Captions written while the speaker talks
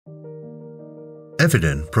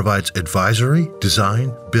Eviden provides advisory,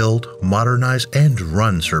 design, build, modernize, and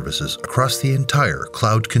run services across the entire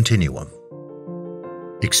cloud continuum.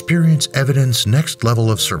 Experience Eviden's next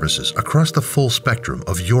level of services across the full spectrum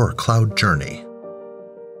of your cloud journey.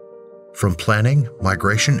 From planning,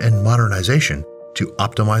 migration, and modernization to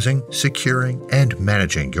optimizing, securing, and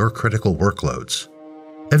managing your critical workloads,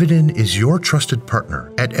 Eviden is your trusted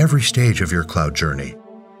partner at every stage of your cloud journey.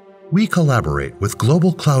 We collaborate with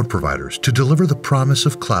global cloud providers to deliver the promise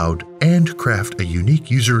of cloud and craft a unique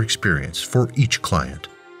user experience for each client.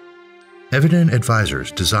 Eviden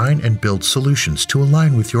advisors design and build solutions to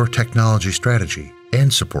align with your technology strategy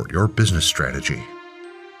and support your business strategy.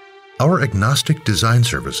 Our agnostic design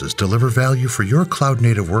services deliver value for your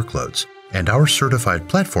cloud-native workloads, and our certified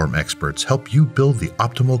platform experts help you build the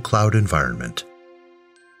optimal cloud environment.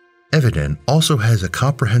 Eviden also has a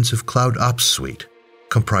comprehensive cloud ops suite,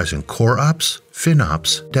 comprising Core Ops,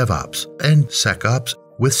 FinOps, DevOps, and SecOps,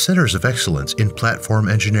 with centers of excellence in platform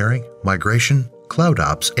engineering, migration, Cloud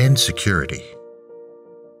Ops, and security.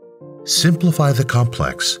 Simplify the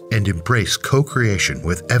complex and embrace co-creation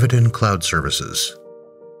with Eviden Cloud Services.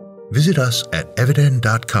 Visit us at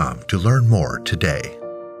eviden.com to learn more today.